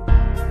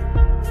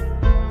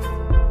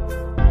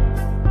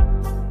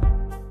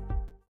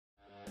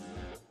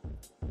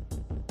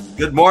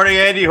Good morning,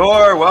 Andy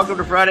Hoare. Welcome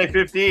to Friday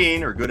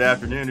 15, or good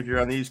afternoon if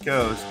you're on the East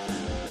Coast.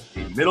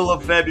 The middle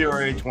of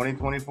February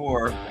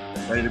 2024.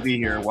 Ready to be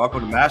here. Welcome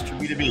to Master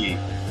B2B,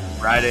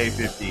 Friday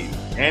 15.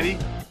 Andy,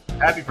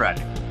 happy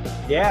Friday.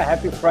 Yeah,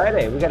 happy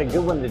Friday. We got a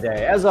good one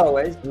today. As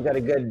always, we got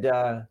a good,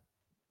 that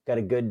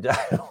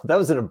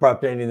was an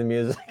abrupt ending of the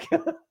music.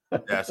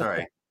 Yeah,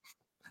 sorry.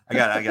 I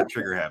got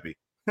trigger happy.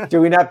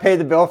 Do we not pay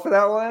the bill for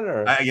that one?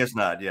 Or I guess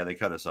not. Yeah, they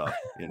cut us off,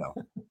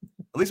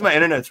 At least my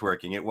internet's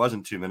working. It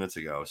wasn't 2 minutes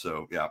ago.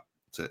 So, yeah,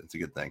 it's a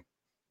good thing.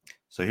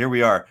 So here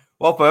we are.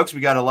 Well, folks,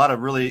 we got a lot of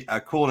really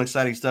cool and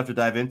exciting stuff to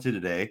dive into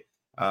today.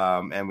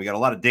 And we got a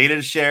lot of data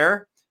to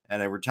share.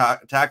 And we're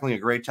tackling a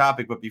great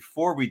topic. But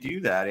before we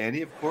do that,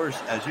 Andy, of course,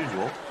 as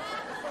usual.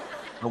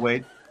 Oh,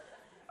 wait.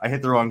 I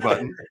hit the wrong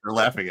button. They're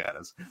laughing at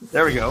us.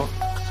 There we go.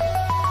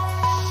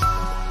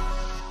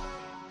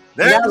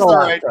 There's the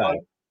right one.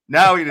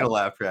 Now we need a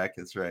laugh track.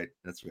 That's right.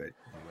 Anyway,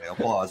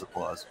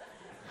 applause.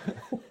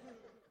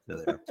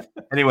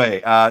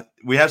 Anyway,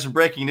 we have some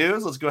breaking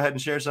news. Let's go ahead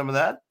and share some of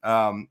that.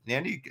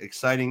 Andy,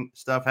 exciting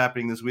stuff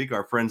happening this week.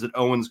 Our friends at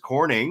Owens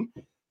Corning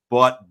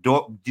bought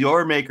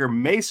door maker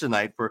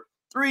Masonite for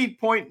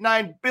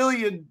 $3.9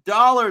 billion.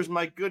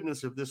 My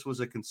goodness, if this was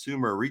a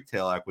consumer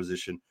retail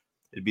acquisition,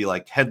 it'd be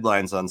like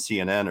headlines on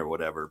CNN or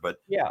whatever. But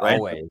yeah, right?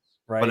 Always.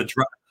 Right. But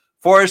a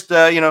forest,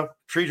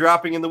 tree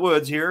dropping in the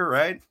woods here,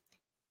 right?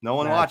 No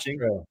one watching.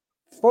 True.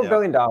 $4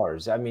 billion.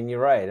 I mean,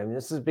 you're right. I mean,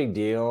 this is a big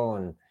deal.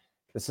 And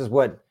this is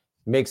what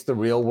makes the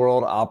real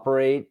world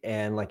operate.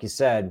 And like you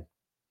said,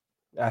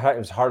 it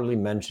was hardly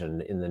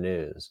mentioned in the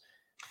news.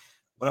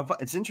 But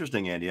it's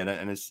interesting, Andy, and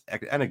it's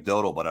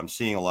anecdotal, but I'm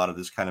seeing a lot of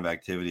this kind of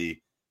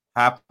activity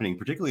happening,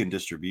 particularly in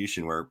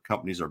distribution, where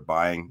companies are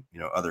buying,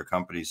 other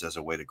companies as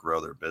a way to grow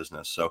their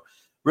business. So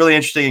really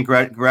interesting. And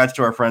congrats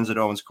to our friends at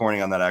Owens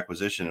Corning on that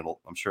acquisition.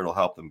 I'm sure it'll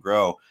help them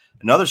grow.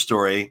 Another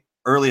story,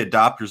 early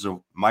adopters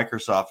of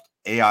Microsoft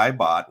AI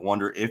bot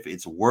wonder if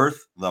it's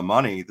worth the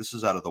money. This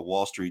is out of the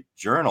Wall Street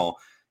Journal.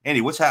 Andy,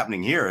 what's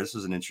happening here? This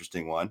is an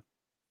interesting one.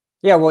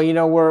 Yeah, well,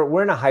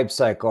 we're in a hype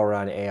cycle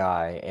around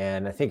AI,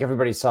 and I think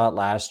everybody saw it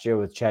last year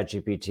with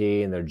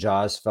ChatGPT, and their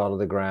jaws fell to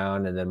the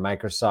ground. And then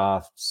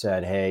Microsoft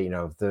said, "Hey,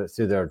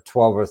 through their $12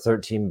 or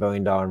 $13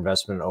 billion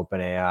investment in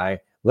OpenAI,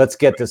 let's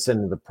get this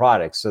into the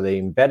product." So they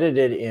embedded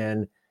it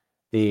in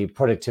the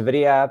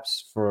productivity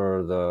apps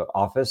for the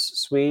Office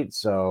suite,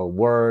 so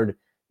Word,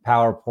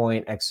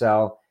 PowerPoint,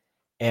 Excel,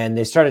 and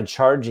they started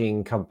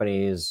charging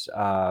companies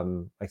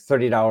like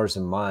 $30 a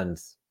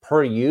month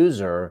per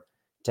user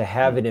to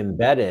have it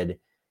embedded.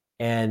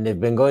 And they've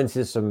been going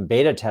through some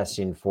beta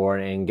testing for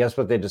it. And guess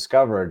what they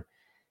discovered?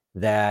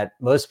 That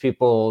most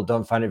people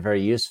don't find it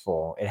very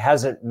useful. It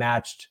hasn't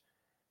matched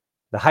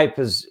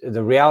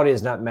the reality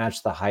has not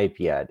matched the hype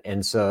yet.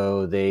 And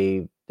so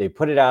they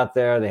put it out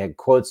there. They had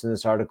quotes in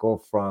this article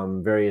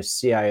from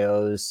various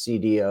CIOs,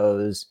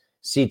 CDOs,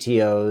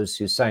 CTOs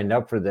who signed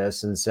up for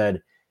this and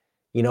said,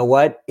 you know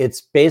what? It's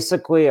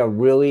basically a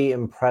really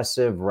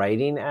impressive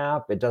writing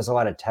app. It does a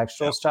lot of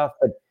textual stuff,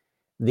 but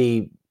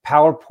the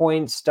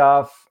PowerPoint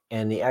stuff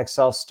and the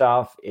Excel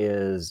stuff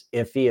is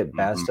iffy at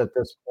best at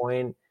this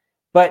point,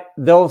 but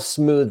they'll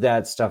smooth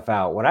that stuff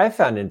out. What I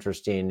found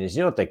interesting is,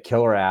 what the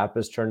killer app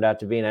has turned out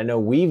to be, and I know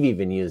we've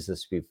even used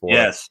this before.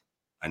 Yes,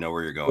 I know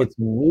where you're going. It's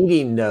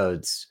meeting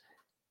notes.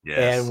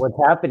 Yes. And what's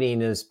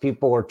happening is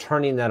people are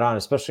turning that on,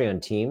 especially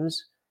on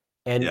Teams,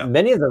 and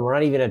many of them are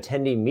not even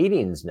attending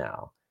meetings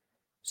now.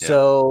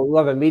 So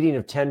we'll have a meeting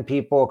of 10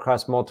 people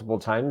across multiple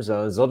time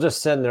zones. They'll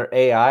just send their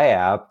AI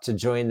app to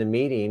join the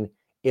meeting.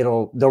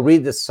 They'll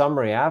read the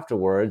summary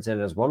afterwards.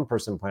 And as one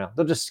person pointed out,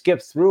 they'll just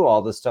skip through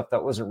all the stuff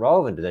that wasn't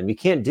relevant to them. You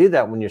can't do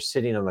that when you're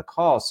sitting on the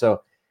call.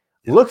 So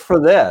look for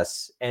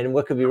this. And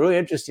what could be really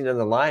interesting on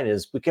the line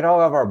is we could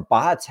all have our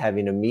bots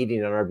having a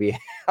meeting on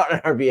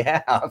our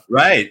behalf.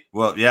 Right.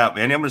 Well, yeah.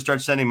 And I'm going to start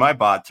sending my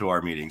bot to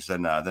our meetings.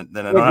 Then I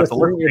don't have to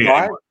look at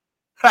anymore.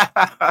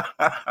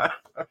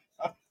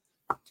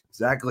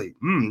 Exactly.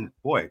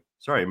 Boy,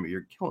 sorry,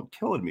 you're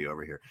killing me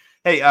over here.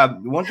 Hey,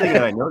 one thing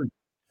that I noticed.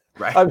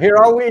 Right. I'm here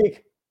all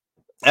week.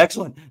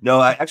 Excellent.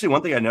 No, actually,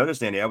 one thing I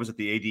noticed, Andy, I was at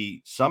the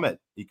AD Summit,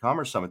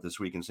 e-commerce summit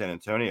this week in San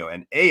Antonio,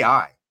 and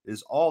AI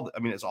is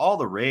it's all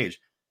the rage.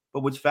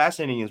 But what's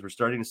fascinating is we're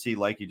starting to see,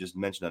 like you just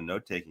mentioned on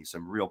note taking,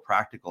 some real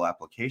practical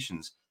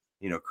applications,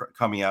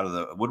 coming out of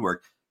the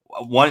woodwork.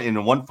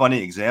 One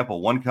funny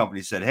example, one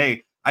company said,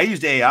 "Hey, I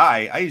used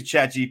AI, I used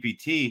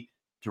ChatGPT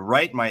to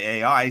write my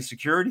AI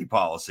security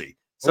policy."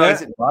 So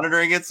is it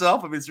monitoring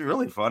itself? I mean, it's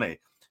really funny.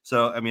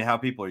 So, how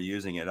people are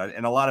using it.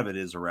 And a lot of it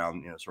is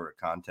around, sort of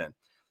content.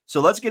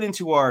 So let's get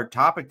into our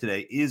topic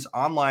today. Is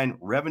online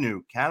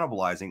revenue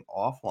cannibalizing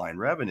offline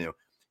revenue?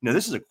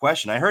 This is a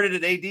question. I heard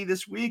it at AD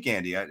this week,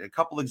 Andy. A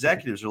couple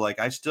executives are like,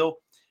 I'm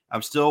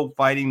still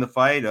fighting the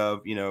fight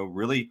of,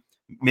 really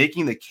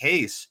making the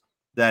case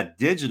that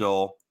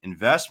digital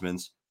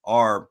investments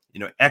are,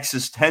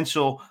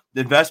 existential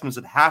investments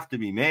that have to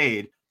be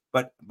made.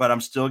 But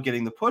I'm still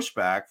getting the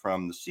pushback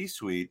from the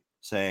C-suite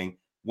saying,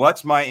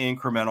 what's my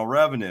incremental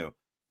revenue?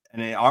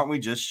 And aren't we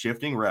just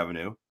shifting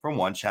revenue from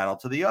one channel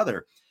to the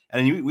other?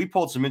 And we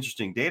pulled some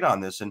interesting data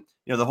on this, and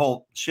the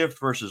whole shift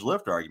versus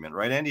lift argument,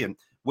 right, Andy? And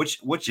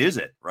which is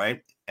it,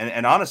 right?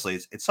 And honestly,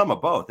 it's some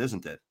of both,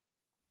 isn't it?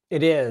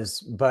 It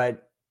is,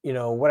 but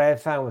what I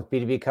found with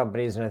B2B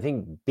companies, and I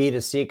think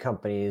B2C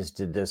companies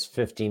did this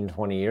 15,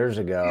 20 years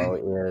ago,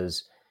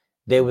 is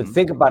they would Hmm.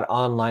 think about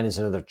online as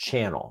another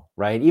channel,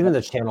 right? Even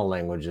the channel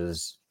language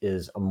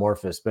is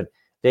amorphous, but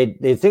they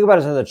think about it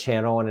as another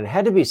channel, and it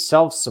had to be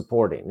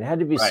self-supporting. It had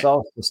to be Right.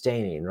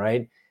 self-sustaining,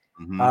 right?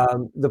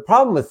 Hmm. The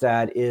problem with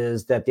that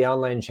is that the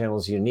online channel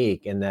is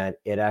unique in that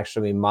it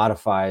actually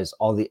modifies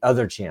all the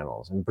other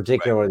channels, in Right.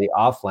 particular the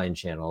offline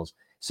channels.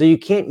 So you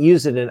can't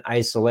use it in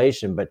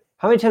isolation. But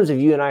how many times have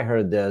you and I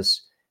heard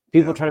this?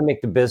 People Yeah. trying to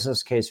make the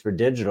business case for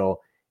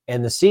digital,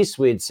 and the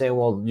C-suite saying,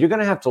 well, you're going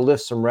to have to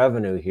lift some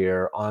revenue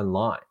here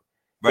online,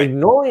 Right.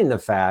 ignoring the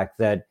fact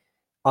that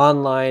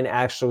online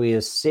actually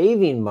is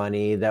saving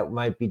money that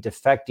might be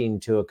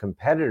defecting to a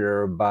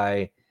competitor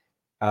by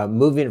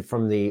moving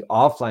from the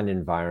offline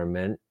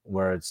environment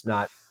where it's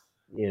not,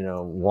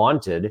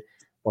 wanted,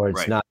 or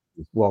it's Right. not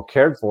well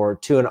cared for,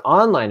 to an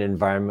online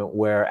environment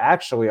where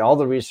actually all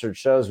the research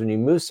shows when you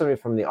move somebody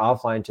from the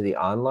offline to the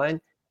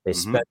online, they Hmm.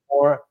 spend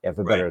more, they have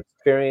a Right. better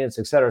experience,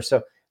 et cetera.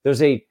 So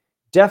there's a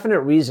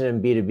definite reason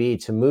in B2B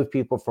to move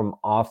people from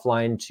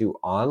offline to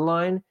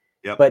online.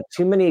 Yep. But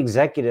too many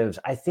executives,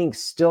 I think,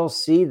 still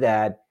see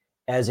that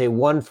as a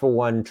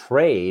one-for-one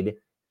trade.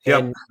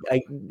 Yep.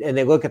 And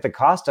they look at the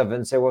cost of it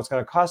and say, well, it's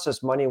going to cost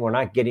us money. We're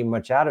not getting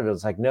much out of it.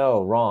 It's like,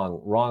 no,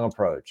 wrong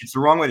approach. It's the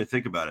wrong way to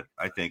think about it,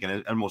 I think.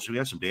 We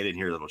have some data in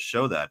here that'll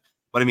show that.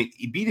 But I mean,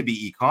 B2B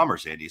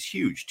e-commerce, Andy, is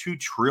huge, $2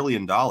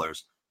 trillion. I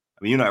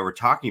mean, you and I were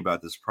talking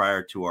about this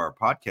prior to our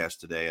podcast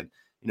today. And,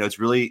 it's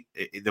really,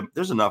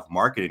 there's enough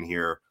market in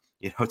here,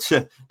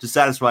 to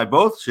satisfy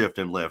both shift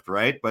and lift,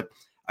 right? But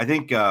I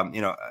think,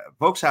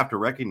 folks have to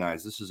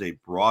recognize this is a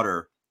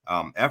broader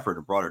effort,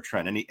 a broader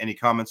trend. Any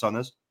comments on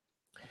this?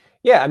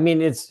 Yeah, I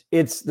mean, it's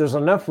there's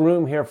enough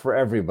room here for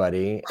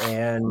everybody,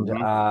 Hmm.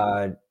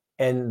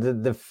 and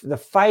the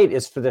fight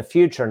is for the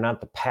future,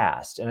 not the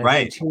past. And I think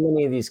Right. too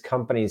many of these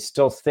companies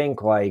still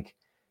think like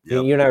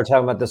Yep. you and I were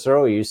talking about this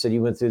earlier. You said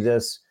you went through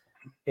this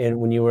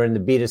when you were in the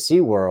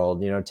B2C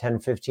world, 10,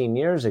 15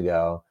 years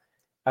ago.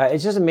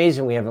 It's just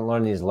amazing we haven't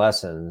learned these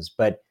lessons.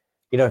 But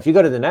if you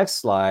go to the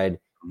next slide,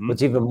 Hmm.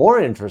 what's even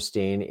more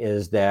interesting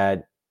is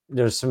that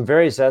there's some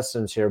various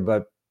estimates here,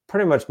 but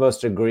pretty much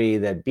most agree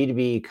that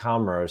B2B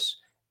e-commerce,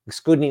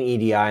 excluding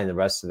EDI and the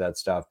rest of that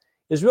stuff,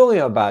 is really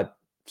about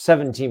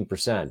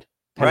 17%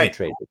 Right.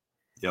 penetrated.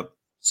 Yep.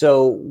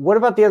 So what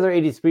about the other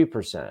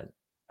 83%?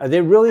 Are they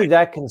really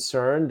that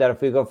concerned that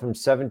if we go from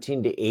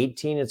 17 to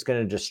 18, it's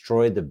going to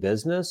destroy the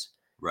business?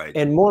 Right.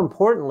 And more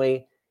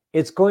importantly,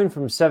 it's going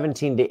from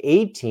 17 to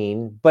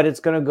 18, but it's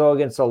going to go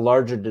against a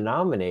larger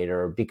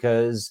denominator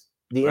because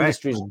the Right.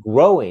 industry is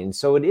growing.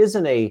 So it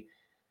isn't a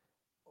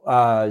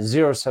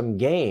zero sum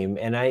game.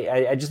 And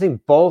I just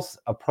think both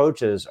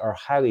approaches are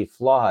highly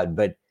flawed.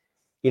 But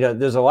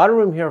there's a lot of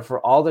room here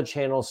for all the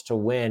channels to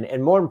win,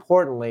 and more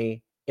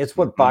importantly, it's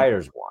what Mhm.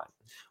 buyers want.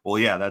 Well,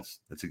 yeah, that's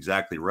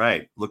exactly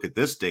right. Look at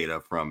this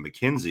data from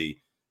McKinsey.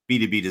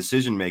 B2B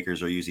decision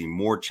makers are using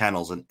more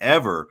channels than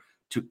ever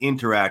to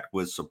interact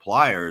with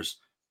suppliers.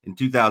 In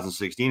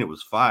 2016, it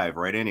was 5,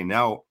 right, Andy?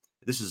 Now,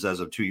 this is as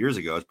of 2 years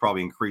ago. It's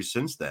probably increased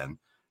since then.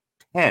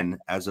 10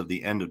 as of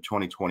the end of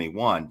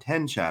 2021,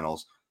 10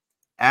 channels,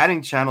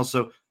 adding channels.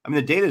 So, I mean,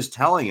 the data is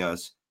telling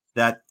us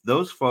that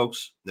those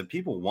folks, that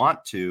people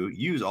want to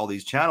use all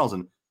these channels.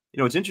 And,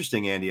 it's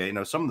interesting, Andy,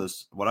 some of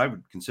this, what I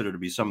would consider to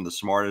be some of the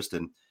smartest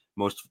and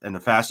most and the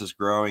fastest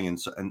growing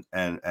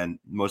and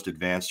most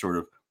advanced sort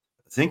of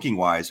thinking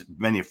wise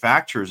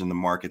manufacturers in the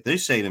market, they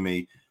say to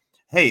me,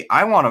 hey,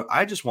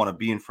 I just want to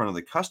be in front of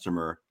the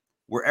customer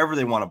wherever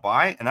they want to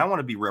buy, and I want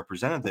to be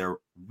represented there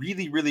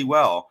really, really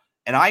well.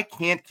 And I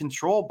can't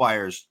control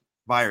buyers'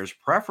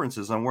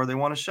 preferences on where they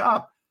want to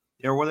shop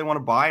or where they want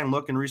to buy and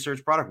look and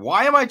research product.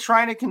 Why am I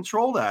trying to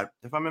control that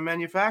if I'm a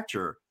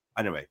manufacturer?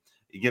 Anyway,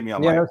 you get me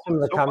on Yeah, my that's some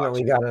of the comment soapbox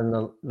we here. got in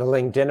the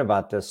LinkedIn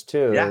about this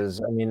too. Yeah.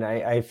 Is I mean,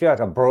 I feel like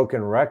a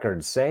broken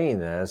record saying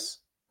this,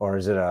 or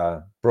is it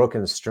a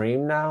broken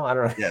stream now? I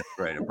don't know. Yes.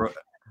 Right. A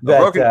that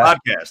broken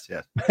podcast.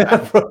 Yes.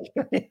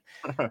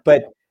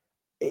 but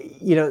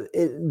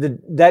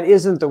that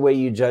isn't the way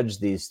you judge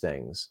these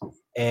things.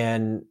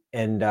 And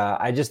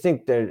I just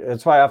think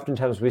that's why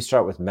oftentimes we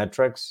start with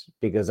metrics,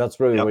 because that's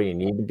really Yep. where you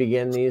need to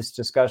begin these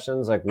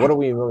discussions. Like, what are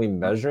we really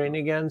measuring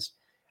against?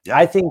 Yeah.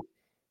 I think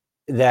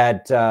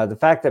that the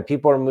fact that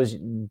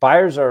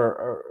buyers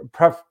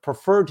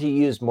prefer to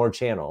use more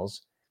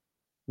channels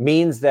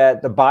means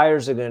that the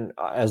buyers are going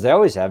to, as they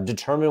always have,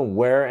 determine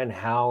where and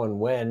how and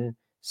when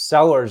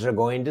sellers are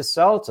going to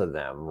sell to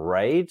them,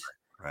 right?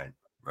 Right.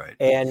 Right.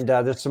 And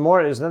there's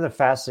another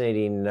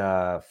fascinating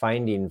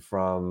finding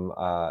from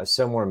a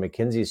similar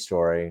McKinsey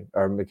story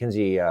or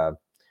McKinsey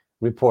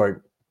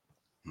report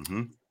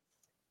Mm-hmm.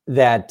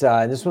 that,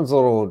 and this one's a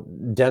little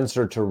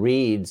denser to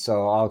read,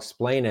 so I'll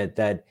explain it,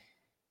 that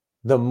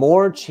the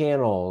more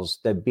channels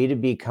that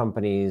B2B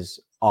companies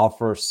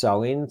offer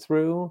selling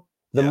through,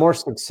 the Yeah. more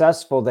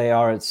successful they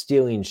are at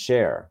stealing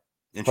share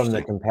from the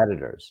Interesting.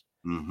 competitors.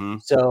 Mm-hmm.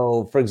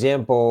 So, for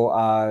example,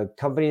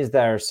 companies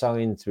that are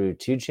selling through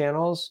two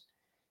channels,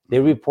 they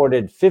Mm-hmm.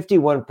 reported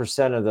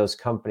 51% of those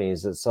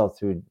companies that sell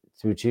through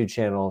two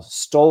channels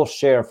stole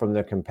share from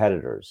their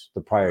competitors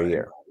the prior Right.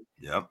 year.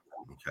 Yep.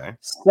 Okay.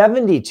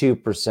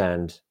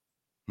 72%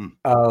 Hmm.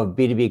 of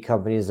B2B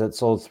companies that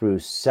sold through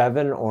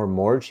 7 or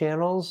more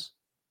channels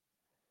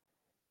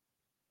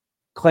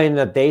claim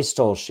that they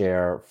stole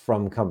share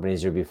from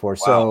companies year before. Wow.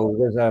 So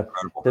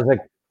Incredible. there's a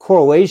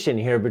correlation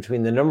here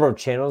between the number of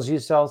channels you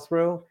sell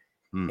through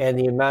Hmm. and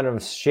the amount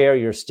of share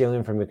you're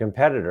stealing from your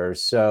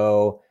competitors.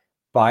 So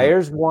Hmm.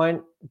 buyers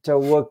want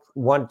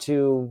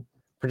to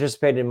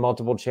participate in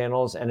multiple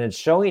channels, and it's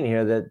showing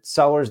here that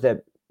sellers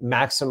that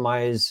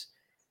maximize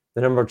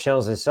the number of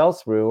channels they sell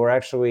through are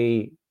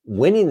actually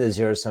winning the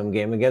zero sum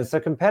game against their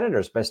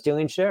competitors by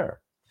stealing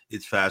share.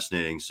 It's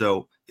fascinating.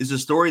 So is the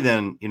story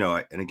then,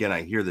 and again,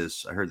 I heard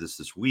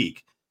this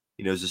week,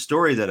 is the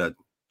story that a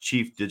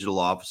chief digital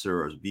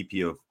officer or a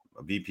VP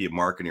of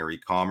marketing or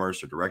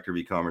e-commerce or director of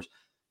e-commerce,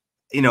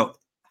 you know,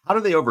 how do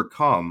they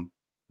overcome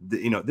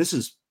this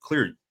is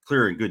clear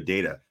and good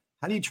data.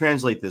 How do you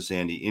translate this,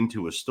 Andy,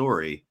 into a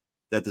story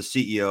that the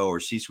CEO or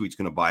C-suite is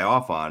going to buy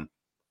off on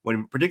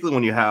particularly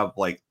when you have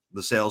like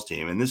the sales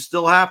team, and this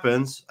still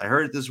happens. I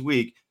heard it this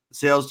week. The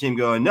sales team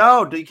going,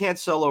 no, you can't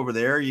sell over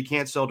there. You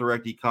can't sell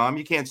direct e-com.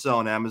 You can't sell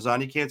on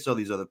Amazon. You can't sell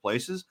these other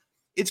places.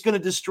 It's going to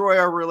destroy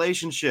our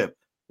relationship.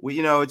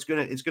 It's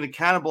going to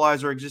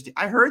cannibalize our existing.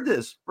 I heard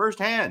this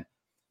firsthand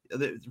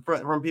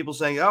from people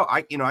saying, "Oh,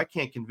 I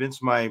can't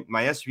convince my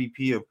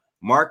SVP of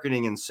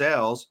marketing and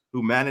sales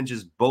who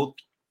manages both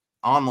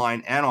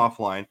online and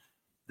offline.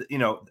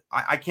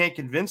 I can't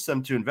convince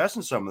them to invest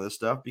in some of this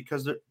stuff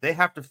because they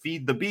have to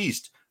feed the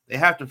beast. They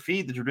have to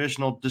feed the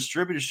traditional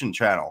distribution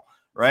channel,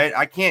 right?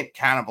 I can't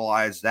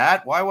cannibalize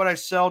that. Why would I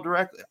sell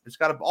directly? It's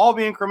got to all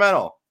be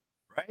incremental,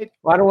 right?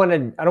 Well, I don't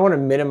want to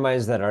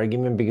minimize that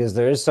argument because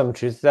there is some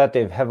truth to that.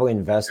 They've heavily Sure.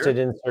 invested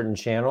in certain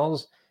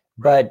channels,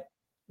 Right. but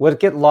what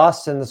get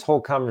lost in this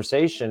whole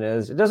conversation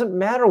is it doesn't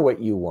matter what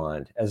you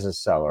want as a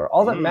seller.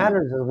 All that Mm,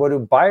 matters is what do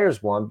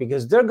buyers want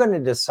because they're going to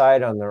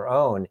decide on their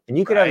own. And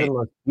you could have the right.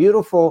 most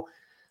beautiful,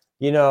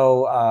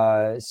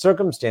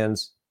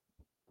 circumstance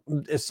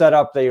set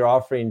up that you're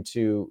offering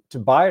to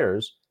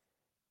buyers,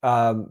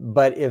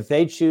 but if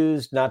they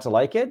choose not to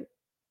like it,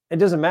 it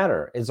doesn't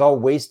matter. It's all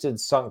wasted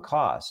sunk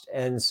cost.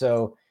 And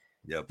so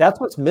Yep. that's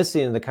what's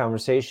missing in the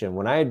conversation.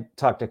 When I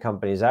talk to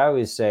companies, I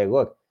always say,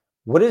 look,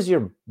 what does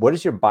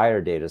your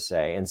buyer data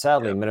say? And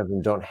sadly, Yep. many of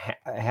them don't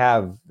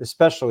have,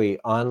 especially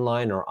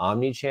online or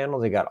omni-channel,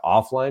 they got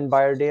offline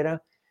buyer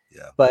data.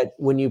 Yeah. But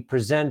when you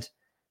present,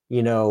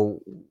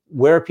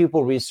 where are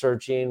people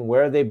researching,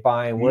 where are they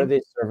buying, where are Mhm.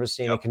 they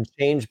servicing, it Yep. can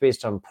change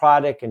based on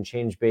product and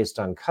change based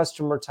on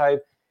customer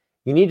type.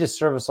 You need to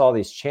service all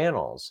these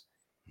channels.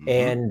 Hmm.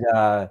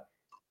 And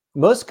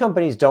most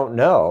companies don't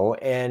know,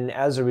 and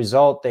as a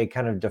result, they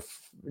kind of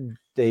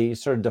they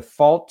sort of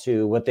default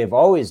to what they've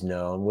always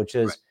known, which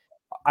Right. is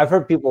I've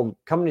heard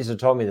companies have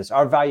told me this.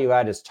 Our value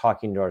add is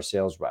talking to our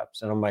sales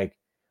reps, and I'm like,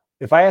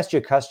 if I asked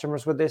your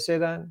customers, would they say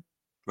that?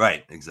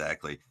 Right,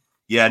 exactly.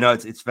 Yeah, no,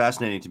 it's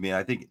fascinating to me.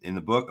 I think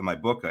in my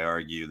book, I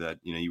argue that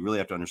you really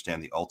have to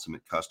understand the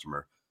ultimate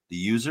customer, the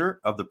user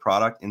of the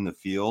product in the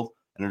field,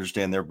 and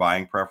understand their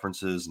buying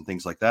preferences and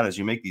things like that as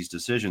you make these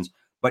decisions.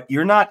 But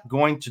you're not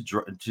going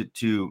to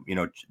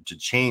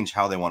change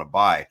how they want to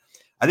buy.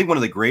 I think one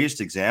of the greatest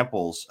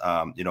examples,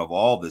 of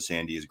all of this,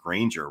 Andy, is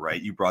Granger.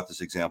 Right, you brought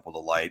this example to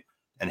light,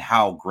 and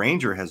how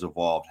Granger has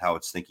evolved, how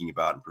it's thinking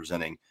about and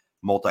presenting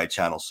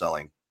multi-channel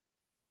selling.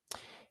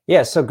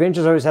 Yeah, so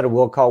Granger's always had a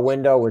will call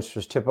window, which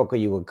was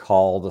typically you would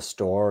call the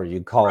store, or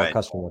you'd call a Right.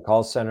 customer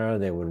call center.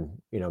 They would,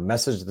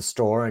 message the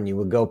store, and you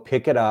would go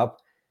pick it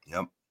up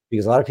Yep.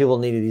 because a lot of people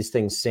needed these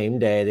things same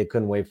day. They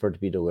couldn't wait for it to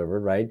be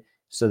delivered, right?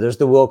 So there's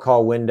the will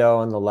call window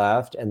on the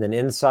left, and then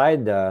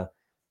inside the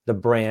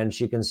branch,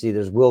 you can see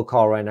there's will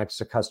call right next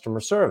to customer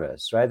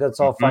service, right? That's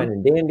all Hmm. fine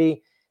and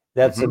dandy.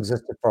 That's Hmm.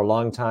 existed for a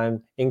long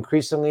time.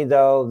 Increasingly,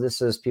 though,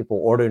 this is people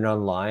ordering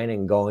online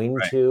and going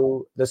Right.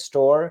 to the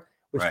store,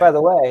 which, Right. by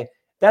the way,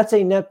 that's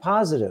a net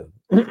positive.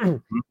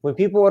 Mhm. When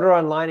people order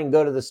online and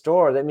go to the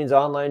store, that means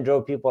online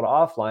drove people to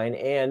offline,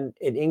 and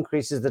it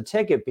increases the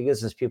ticket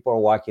because as people are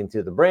walking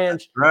through the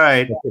branch,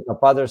 Right. they pick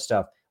up other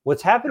stuff.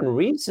 What's Yep. happened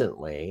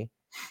recently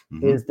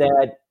Mhm. is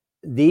that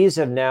these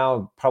have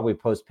now, probably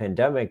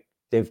post-pandemic,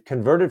 they've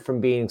converted from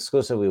being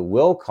exclusively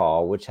will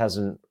call, which has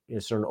sort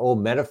of an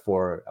old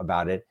metaphor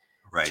about it,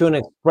 Right. to an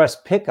express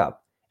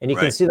pickup. And you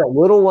can Right. see that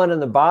little one in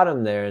the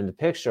bottom there in the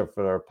picture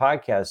for our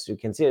podcast. You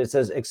can see it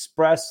says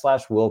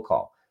express/will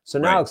call. So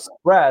now Right.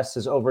 express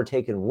has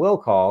overtaken will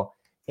call.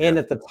 And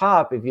Yeah. at the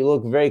top, if you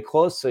look very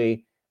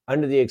closely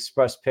under the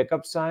express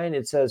pickup sign,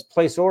 it says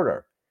place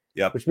order,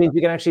 Yep. which means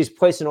you can actually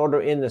place an order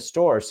in the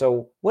store.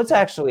 So what's Yep.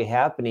 actually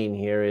happening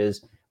here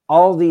is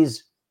all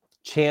these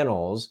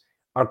channels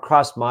are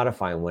cross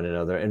modifying one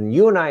another. And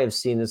you and I have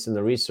seen this in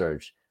the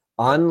research.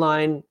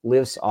 Online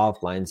lifts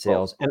offline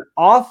sales, and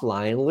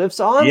offline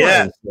lifts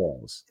online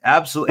sales.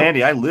 Absolutely.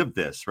 Andy, I live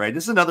this, right?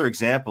 This is another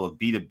example of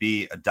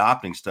B2B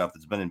adopting stuff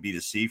that's been in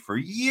B2C for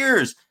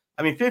years.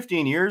 I mean,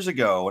 15 years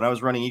ago, when I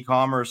was running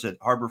e-commerce at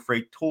Harbor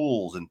Freight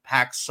Tools and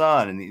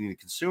PacSun and the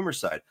consumer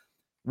side,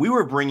 we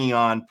were bringing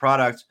on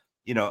products,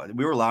 we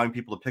were allowing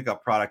people to pick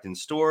up product in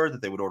store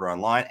that they would order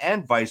online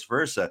and vice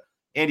versa.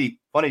 Andy,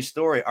 funny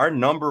story, our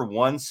number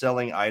one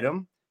selling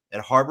item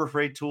at Harbor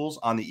Freight Tools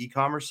on the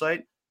e-commerce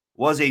site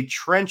was a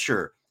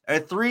trencher, a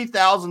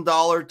 $3,000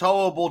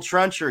 towable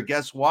trencher.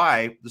 Guess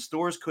why? The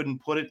stores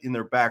couldn't put it in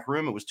their back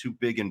room. It was too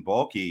big and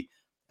bulky.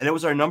 And it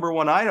was our number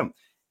one item.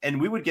 And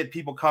we would get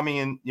people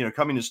coming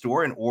to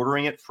store and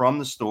ordering it from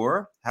the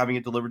store, having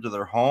it delivered to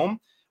their home.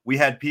 We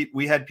had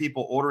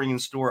people ordering in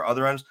store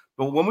other items.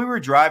 But when we were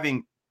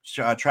driving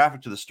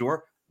traffic to the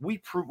store, we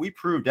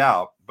proved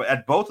out, but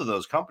at both of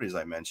those companies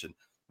I mentioned,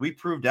 we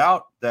proved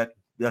out that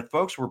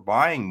folks were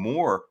buying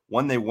more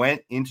when they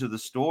went into the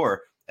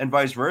store, and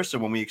vice versa.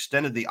 When we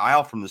extended the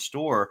aisle from the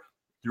store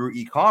through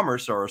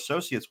e-commerce, our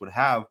associates would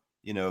have,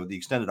 the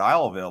extended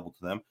aisle available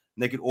to them,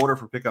 and they could order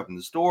for pickup in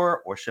the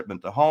store or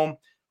shipment to home.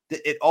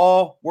 It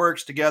all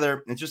works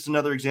together. It's just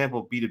another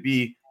example of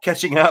B2B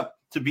catching up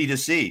to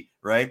B2C,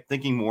 right?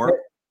 Thinking more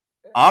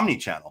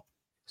omni-channel.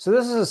 So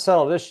this is a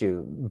settled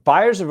issue.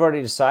 Buyers have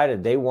already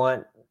decided they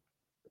want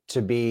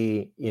to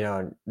be,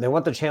 they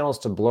want the channels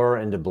to blur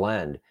and to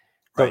blend.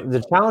 Right.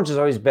 The challenge has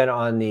always been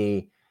on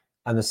the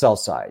sell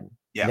side.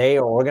 Yeah. They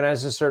are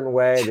organized a certain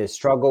way. They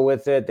struggle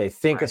with it. They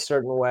think a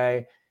certain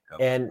way.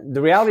 Yep. And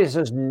the reality is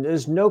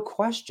there's no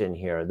question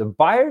here. The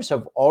buyers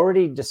have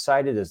already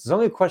decided this. There's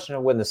only a question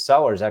of when the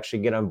sellers actually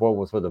get on board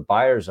with where the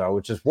buyers are,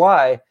 which is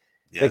why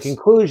the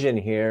conclusion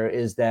here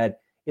is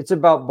that it's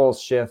about both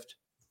shift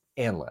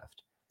and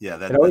lift.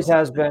 Yeah, it always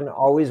has been,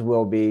 always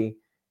will be.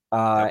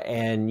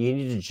 And you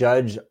need to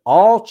judge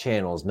all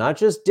channels, not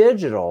just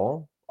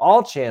digital,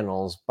 all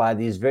channels by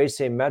these very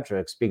same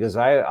metrics, because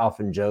I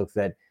often joke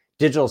that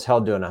digital is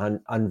held to an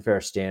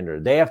unfair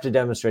standard. They have to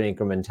demonstrate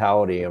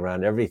incrementality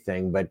around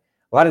everything, but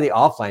a lot of the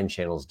offline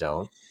channels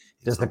don't.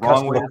 Does the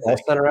customer call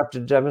center have to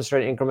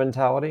demonstrate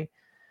incrementality?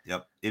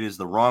 Yep, it is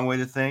the wrong way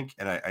to think.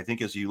 And I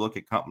think as you look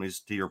at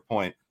companies, to your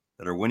point,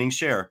 that are winning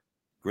share,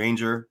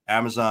 Grainger,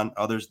 Amazon,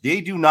 others,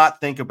 they do not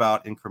think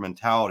about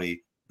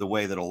incrementality the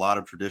way that a lot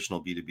of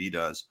traditional B2B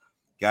does.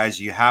 Guys,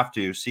 you have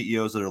to,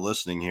 CEOs that are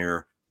listening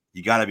here,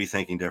 you got to be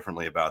thinking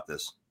differently about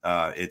this.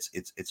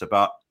 It's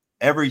about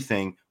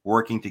everything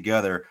working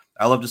together.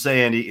 I love to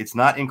say, Andy, it's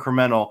not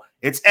incremental,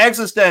 it's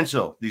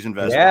existential, these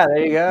investments. Yeah,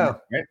 there you go.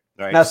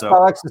 Right. That's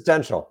so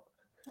existential.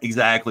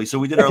 Exactly. So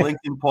we did our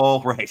LinkedIn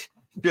poll, right?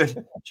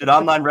 Should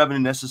online revenue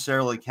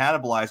necessarily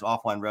cannibalize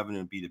offline revenue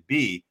in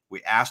B2B?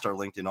 We asked our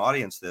LinkedIn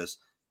audience this.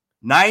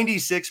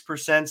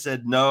 96%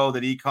 said no,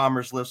 that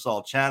e-commerce lifts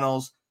all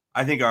channels.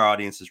 I think our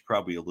audience is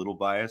probably a little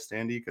biased,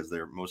 Andy, because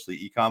they're mostly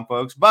e-com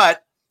folks.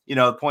 But,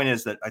 the point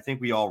is that I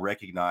think we all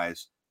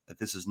recognize that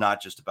this is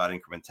not just about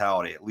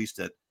incrementality, at least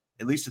at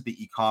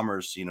the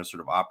e-commerce, sort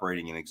of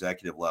operating in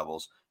executive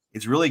levels.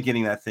 It's really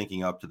getting that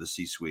thinking up to the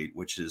C-suite,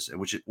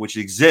 which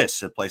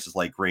exists at places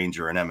like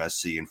Grainger and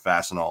MSC and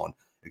Fastenal and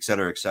et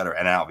cetera,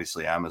 and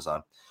obviously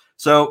Amazon.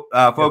 So,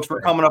 folks,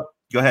 we're coming up.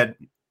 Go ahead.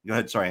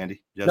 Sorry,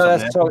 Andy. No,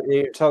 that's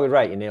you're totally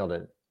right. You nailed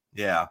it.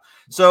 Yeah.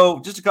 So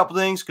just a couple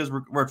things, because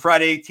we're at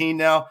Friday 18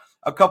 now.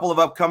 A couple of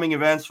upcoming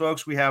events,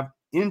 folks. We have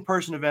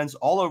in-person events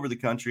all over the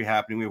country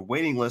happening. We have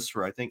waiting lists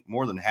for, I think,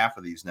 more than half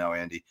of these now,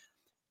 Andy.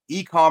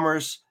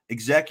 E-commerce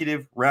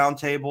executive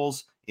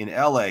roundtables in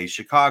LA,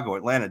 Chicago,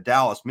 Atlanta,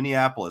 Dallas,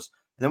 Minneapolis.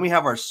 And then we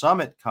have our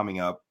summit coming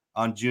up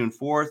on June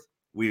 4th.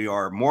 We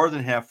are more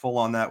than half full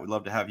on that. We'd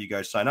love to have you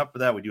guys sign up for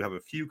that. We do have a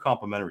few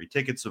complimentary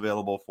tickets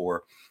available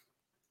for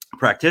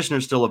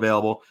practitioners still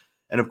available.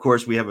 And of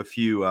course, we have a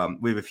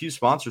few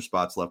sponsor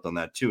spots left on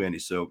that too, Andy.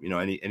 So,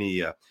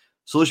 any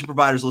solution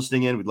providers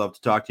listening in, we'd love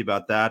to talk to you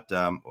about that.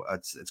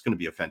 It's going to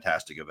be a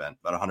fantastic event,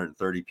 about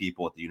 130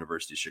 people at the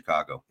University of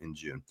Chicago in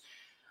June.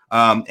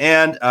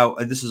 And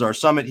this is our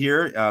summit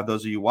here.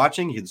 Those of you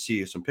watching, you can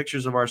see some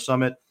pictures of our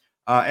summit.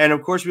 And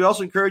of course, we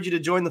also encourage you to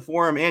join the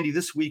forum. Andy,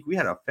 this week we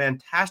had a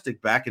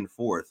fantastic back and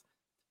forth.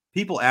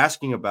 People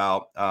asking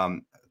about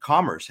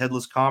commerce,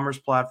 headless commerce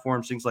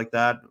platforms, things like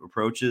that,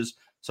 approaches.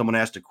 Someone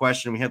asked a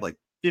question. We had like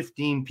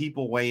 15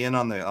 people weigh in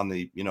on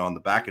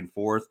the back and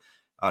forth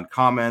on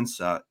comments,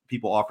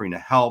 people offering to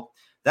help.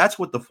 That's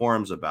what the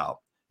forum's about.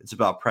 It's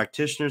about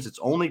practitioners. It's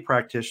only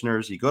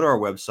practitioners. You go to our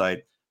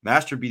website,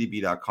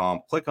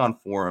 masterb2b.com, click on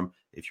forum.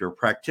 If you're a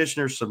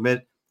practitioner,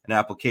 submit an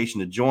application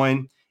to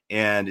join,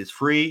 and it's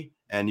free.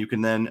 And you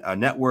can then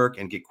network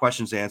and get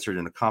questions answered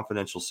in a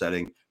confidential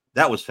setting.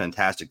 That was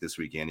fantastic this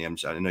week, Andy.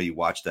 I know you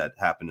watched that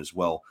happen as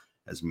well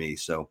as me.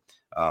 So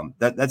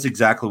that's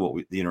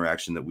exactly the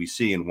interaction that we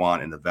see and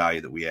want, and the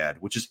value that we add,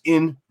 which is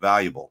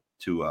invaluable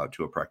to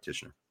a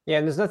practitioner. Yeah,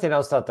 and there's nothing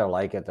else out there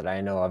like it that I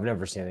know. I've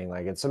never seen anything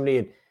like it. Somebody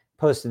had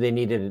posted they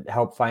needed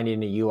help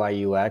finding a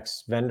UI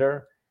UX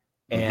vendor,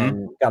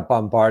 and got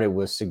bombarded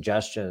with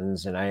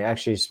suggestions. And I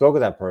actually spoke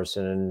with that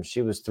person, and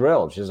she was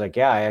thrilled. She was like,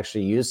 yeah, I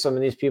actually used some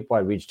of these people. I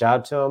reached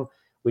out to them.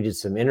 We did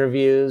some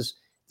interviews.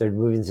 They're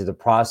moving through the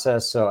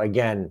process. So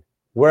again,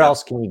 where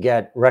else can you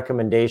get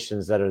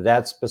recommendations that are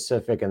that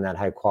specific and that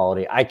high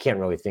quality? I can't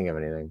really think of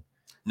anything.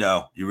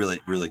 No, you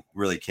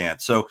really can't.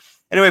 So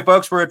anyway,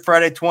 folks, we're at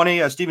Friday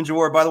 20. Stephen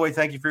Jawar, by the way,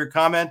 thank you for your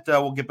comment.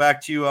 We'll get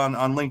back to you on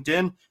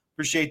LinkedIn.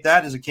 Appreciate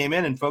that as it came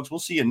in. And folks, we'll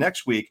see you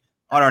next week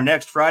on our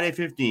next Friday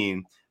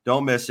 15.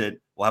 Don't miss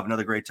it. We'll have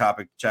another great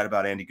topic to chat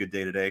about. Andy, good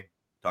day today.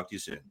 Talk to you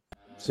soon.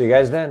 See you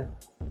guys then.